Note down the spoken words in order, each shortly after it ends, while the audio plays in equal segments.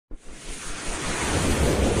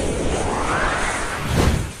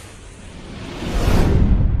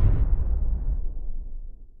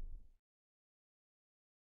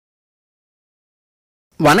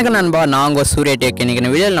வணக்கம் நண்பா, நான் உங்கள் சூர்யா டேக். இன்றைக்கி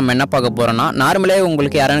வீடியோவில் நம்ம என்ன பார்க்க போகிறோன்னா, நார்மலே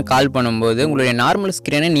உங்களுக்கு யாராவது கால் பண்ணும்போது உங்களுடைய நார்மல்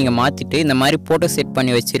ஸ்க்ரீனை நீங்கள் மாற்றிட்டு இந்த மாதிரி ஃபோட்டோ செட்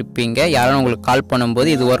பண்ணி வச்சுருப்பீங்க. யாரும் உங்களுக்கு கால் பண்ணும்போது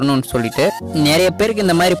இது வரணும்னு சொல்லிட்டு நிறைய பேருக்கு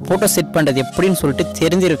இந்த மாதிரி ஃபோட்டோ செட் பண்ணுறது எப்படின்னு சொல்லிட்டு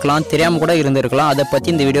தெரிஞ்சிருக்கலாம், தெரியாமல் கூட இருந்திருக்கலாம். அதை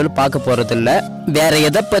பற்றி இந்த வீடியோவில் பார்க்க போகிறதில்ல. வேறு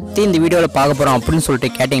எதை பற்றி இந்த வீடியோவில் பார்க்க போகிறோம் அப்படின்னு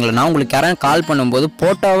சொல்லிட்டு கேட்டிங்கன்னா, உங்களுக்கு யாராவது கால் பண்ணும்போது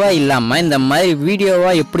ஃபோட்டோவாக இல்லாமல் இந்த மாதிரி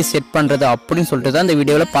வீடியோவாக எப்படி செட் பண்ணுறது அப்படின்னு சொல்லிட்டு தான் இந்த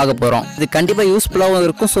வீடியோவில் பார்க்க போகிறோம். இது கண்டிப்பாக யூஸ்ஃபுல்லாகவும்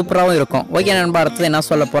இருக்கும், சூப்பராகவும் இருக்கும். ஓகே நண்பா, அடுத்தது என்ன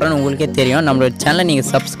சொல்ல போறேன்னு உங்களுக்கே தெரியும். நம்மளோட சேனலை நீங்க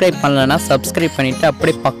சப்ஸ்கிரைப் பண்ணலனா சப்ஸ்கிரைப் பண்ணிட்டு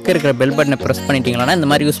அப்படியே பக்கம் இருக்கிற பெல் பட்டனை பிரஸ் பண்ணிட்டீங்கன்னா இந்த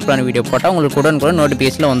மாதிரி யூஸ்ஃபுல்லான வீடியோ போட்டா உங்களுக்கு உடனுக்குடன்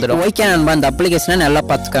நோட்டிஃபிகேஷன்ல வந்துடும். ஓகே நண்பா, இந்த அப்ளிகேஷனை நல்லா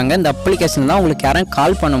பார்த்துக்கோங்க. இந்த அப்ளிகேஷன் தான் உங்களுக்கு யாரும்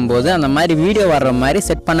கால் பண்ணும்போது அந்த மாதிரி வீடியோ வர்ற மாதிரி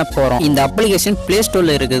செட் பண்ண போறோம். இந்த அப்ளிகேஷன் பிளே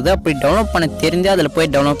ஸ்டோர்ல இருக்குது. அப்படி டவுன்லோட் பண்ண தெரிஞ்சா அதில்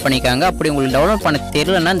போய் டவுன்லோட் பண்ணிக்காங்க. அப்படி உங்களுக்கு டவுன்லோட் பண்ண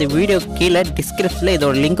தெரியலன்னா இந்த வீடியோ கீழே டிஸ்கிரிப்ஷன்ல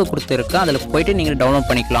இதோட லிங்க் கொடுத்துருக்கேன், அதில் போயிட்டு நீங்க டவுன்லோட்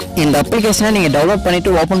பண்ணிக்கலாம். இந்த அப்ளிகேஷனை நீங்க டவுன்லோட்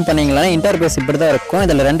பண்ணிட்டு ஓப்பன் பண்ணீங்கன்னா இன்டர்ஃபேஸ் இப்படி தான் இருக்கும்.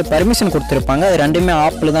 இதில் 2 பர்மிஷன் கொடுத்துருப்பாங்க. அது ரெண்டுமே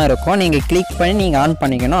ஆப்ல தான் இருக்கும். நீங்கள் கிளிக் பண்ணி நீங்கள் ஆன்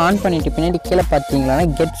பண்ணிக்கணும். ஆன் பண்ணிட்டு பின்னாடி கீழே பார்த்தீங்கன்னா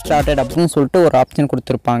கெட் ஸ்டார்டட் அப்படின்னு சொல்லிட்டு ஒரு ஆப்ஷன்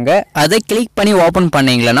கொடுத்துருப்பாங்க. அதை கிளிக் பண்ணி ஓப்பன்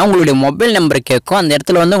பண்ணீங்கன்னா உங்களுடைய மொபைல் நம்பர் கேட்கும். அந்த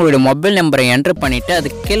இடத்துல வந்து உங்களுடைய மொபைல் நம்பரை என்டர் பண்ணிட்டு அது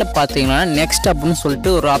கீழே பார்த்தீங்கன்னா நெக்ஸ்ட் அப்படின்னு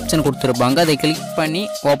சொல்லிட்டு ஒரு ஆப்ஷன் கொடுத்துருப்பாங்க. அதை கிளிக் பண்ணி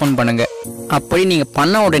ஓப்பன் பண்ணுங்க. அப்படி நீங்கள்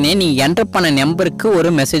பண்ண உடனே நீங்கள் என்டர் பண்ண நம்பருக்கு ஒரு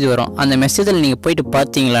மெசேஜ் வரும். அந்த மெசேஜில் நீங்கள் போயிட்டு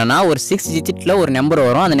பார்த்தீங்கன்னா ஒரு 6 டிஜிட்டில் ஒரு நம்பர்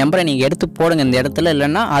வரும். அந்த நம்பரை நீங்கள் எடுத்து போடுங்க இந்த இடத்துல,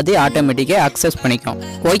 இல்லைன்னா அதே ஆட்டோமேட்டிக்காக அக்சஸ் பண்ணிக்கும்.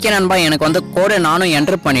 ஓகே நண்பா, எனக்கு வந்து கோடை நானும்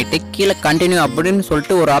என்டர் பண்ணிட்டு கீழே கண்டினியூ அப்படின்னு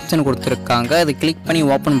சொல்லிட்டு ஒரு ஆப்ஷன் கொடுத்துருக்காங்க. அதை கிளிக் பண்ணி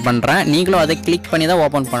ஓப்பன் பண்ணுறேன். நீங்களும் அதை கிளிக் பண்ணி தான்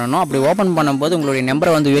ஓப்பன் பண்ணணும். அப்படி ஓப்பன் பண்ணும்போது உங்களுடைய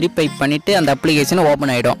நம்பரை வந்து வெரிஃபை பண்ணிவிட்டு அந்த அப்ளிகேஷன்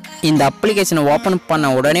ஓப்பன் ஆகிடும். இந்த அப்ளிகேஷனை ஓப்பன்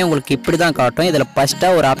பண்ண உடனே உங்களுக்கு இப்படி தான் காட்டும். இதில்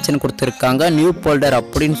ஃபஸ்ட்டாக ஒரு ஆப்ஷன் கொடுத்துருக்காங்க, நியூ ஃபோல்டர்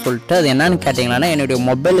அப்படின்னு சொல்லிட்டு. அது என்னன்னு கேட்டிங்கன்னா என்னுடைய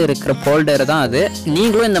மொபைல் இருக்கிற ஃபோல்டர் தான் அது.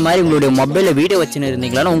 நீங்களும் இந்த மாதிரி உங்களுடைய மொபைலில் வீடியோ வச்சுன்னு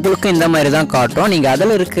இருந்தீங்களா உங்களுக்கும் இந்த மாதிரி தான் காட்டும். நீங்கள்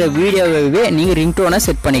அதில் இருக்கிற வீடியோவே நீங்கள் ரிங்டோனை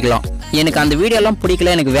செட் பண்ணிக்கலாம். எனக்கு அந்த வீடியோலாம்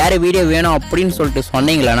பிடிக்கல, எனக்கு வேறு வீடியோ வேணும் அப்படின்னு சொல்லிட்டு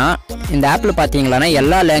சொன்னீங்களா இந்த ஆப்பில் பார்த்தீங்களா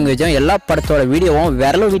எல்லா லாங்குவேஜும் எல்லா படத்தோட வீடியோவும்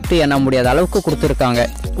விரல விட்டு எண்ண முடியாத அளவுக்கு கொடுத்துருக்காங்க.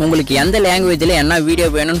 உங்களுக்கு எந்த லாங்குவேஜில் என்ன வீடியோ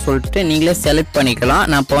வேணும்னு சொல்லிட்டு நீங்களே செலக்ட் பண்ணிக்கலாம்.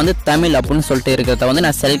 நான் இப்போ வந்து தமிழ் அப்படின்னு சொல்லிட்டு இருக்கிறத வந்து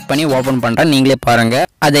நான் செலக்ட் பண்ணி ஓப்பன் பண்ணுறேன். நீங்களே பாருங்கள்.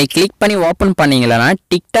 அதை கிளிக் பண்ணி ஓப்பன் பண்ணீங்களா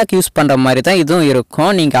டிக்டாக் யூஸ் பண்ணுற மாதிரி தான் இதுவும்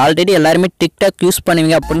இருக்கும். நீங்கள் ஆல்ரெடி எல்லாருமே டிக்டாக் யூஸ்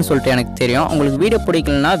பண்ணுவீங்க அப்படின்னு சொல்லிட்டு எனக்கு தெரியும். உங்களுக்கு வீடியோ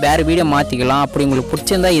பிடிக்கலன்னா வேறு வீடியோ மாற்றிக்கலாம். அப்படி உங்களுக்கு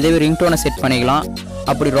பிடிச்சிருந்தா இதே ரிங்டோனை செட் பண்ணிக்கலாம்.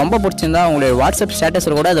 அப்படி ரொம்ப பிடிச்சிருந்தா உங்களுடைய வாட்ஸ்அப்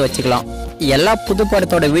ஸ்டேட்டஸில் கூட அதை வச்சுக்கலாம். எல்லா புது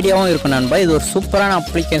படத்தோட வீடியோவும் இருக்கும் நண்பா. இது ஒரு சூப்பரான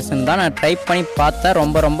அப்ளிகேஷன் தான். நான் ட்ரை பண்ணி பார்த்தா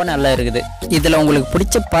ரொம்ப நல்லா இருக்குது. இதில் உங்களுக்கு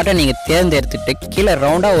பிடிச்ச பாட்டை நீங்கள் தேர்ந்தெடுத்துட்டு கீழே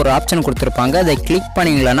ரவுண்டாக ஒரு ஆப்ஷன் கொடுத்துருப்பாங்க. அதை கிளிக்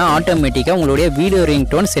பண்ணிங்களா ஆட்டோமேட்டிக்காக உங்களுடைய வீடியோ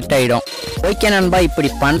ரிங்டோன் செட் ஆகிடும். ஓகே நண்பா, இப்படி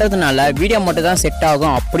பண்ணுறதுனால வீடியோ மட்டும் தான் செட்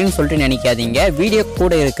ஆகும் அப்படின்னு சொல்லிட்டு நினைக்காதீங்க. வீடியோ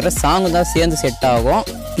கூட இருக்கிற சாங்கு தான் சேர்ந்து செட் ஆகும்.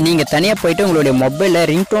 நீங்கள் தனியாக போயிட்டு உங்களுடைய மொபைலில்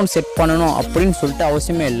ரிங்டோன் செட் பண்ணணும் அப்படின்னு சொல்லிட்டு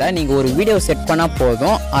அவசியமே இல்லை. நீங்கள் ஒரு வீடியோ செட் பண்ணால்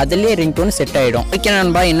போதும், அதுலேயே ரிங்டோன் செட் ஆகிடும். ஓகே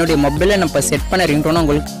நண்பா, என்னுடைய மொபைலில் நான் இப்போ செட் பண்ண ரிங்டோனை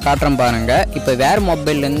உங்களுக்கு காட்டுறேன் பாருங்கள். இப்போ வேறு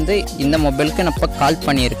மொபைல்லேருந்து இந்த மொபைலுக்கு நான் இப்போ கால்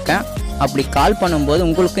பண்ணியிருக்கேன். அப்படி கால் பண்ணும்போது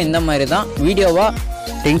உங்களுக்கு இந்த மாதிரி தான் வீடியோவாக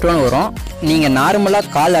ரிங்டோன் வரும். நீங்கள்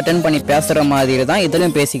நார்மலாக கால் அட்டன் பண்ணி பேசுகிற மாதிரி தான்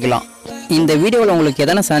இதுலையும் பேசிக்கலாம். இந்த வீடியோவில் உங்களுக்கு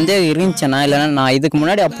எதனா சந்தேகம் இருந்துச்சுன்னா, இல்லைனா நான் இதுக்கு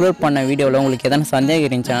முன்னாடி அப்லோட் பண்ண வீடியோவில் உங்களுக்கு எதனா சந்தேகம்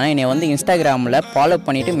இருந்துச்சுன்னா என்னை வந்து இன்ஸ்டாகிராமில் ஃபாலோ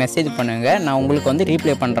பண்ணிவிட்டு மெசேஜ் பண்ணுங்கள். நான் உங்களுக்கு வந்து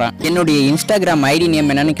ரீப்ளை பண்ணுறேன். என்னுடைய இன்ஸ்டாகிராம் ஐடி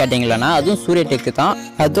நேம் என்னென்னு கேட்டிங்களா அதுவும் சூர்யா டெக் தான்.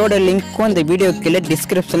 அதோட லிங்க்கும் இந்த வீடியோ கீழே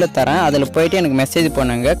டிஸ்கிரிப்ஷனில் தரேன். அதில் போயிட்டு எனக்கு மெசேஜ்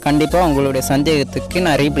பண்ணுங்கள். கண்டிப்பாக உங்களுடைய சந்தேகத்துக்கு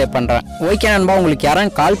நான் ரீப்ளை பண்ணுறேன். ஓகே நண்பா, உங்களுக்கு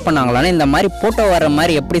யாரும் கால் பண்ணாங்களான்னா இந்த மாதிரி ஃபோட்டோ வர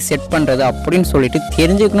மாதிரி எப்படி செட் பண்ணுறது அப்படின்னு சொல்லிட்டு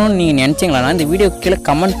தெரிஞ்சுக்கணும்னு நீங்கள் நினச்சிங்களா இந்த வீடியோ கீழே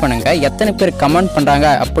கமெண்ட் பண்ணுங்கள். எத்தனை பேர் கமெண்ட் பண்ணுறாங்க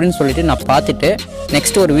அப்படின்னு சொல்லிட்டு நான் பார்த்துட்டு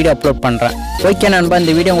நெக்ஸ்ட் ஒரு வீடியோ அப்லோட் பண்ணுறேன். ஓகே நண்பா,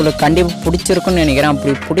 இந்த வீடியோ உங்களுக்கு கண்டிப்பாக பிடிச்சிருக்குன்னு நினைக்கிறேன்.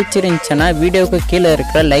 அப்படி பிடிச்சிருந்துச்சுன்னா வீடியோவுக்கு கீழே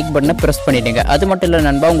இருக்கிற லைக் பட்டனை ப்ரெஸ் பண்ணிவிடுங்க. அது மட்டும் இல்லை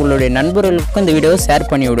நண்பா, உங்களுடைய நண்பர்களுக்கும் இந்த வீடியோவை ஷேர்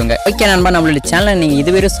பண்ணி விடுங்க. ஓகே நண்பா, நம்மளுடைய சேனலை நீங்கள்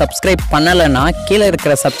இதுவரை சப்ஸ்கிரைப் பண்ணலைன்னா கீழே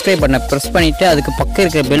இருக்கிற சப்ஸ்கிரைப் பட்டனை ப்ரெஸ் பண்ணிவிட்டு அதுக்கு பக்கம்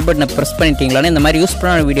இருக்கிற பெல் பட்டனை ப்ரெஸ் பண்ணிட்டீங்களான்னு இந்த மாதிரி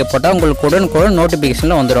யூஸ்ஃபுல்லான வீடியோ போட்டால் உங்களுக்கு உடனுக்குடன்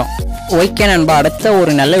நோட்டிஃபிகேஷனில் வந்துடும். ஓகே நண்பா, அடுத்த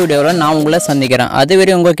ஒரு நல்ல வீடியோவில் நான் உங்களை சந்திக்கிறேன்.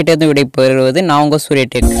 அதுவரை உங்ககிட்ட இருந்து விடை பெறுவது நான் உங்கள் சூர்யா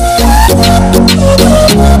டெக்.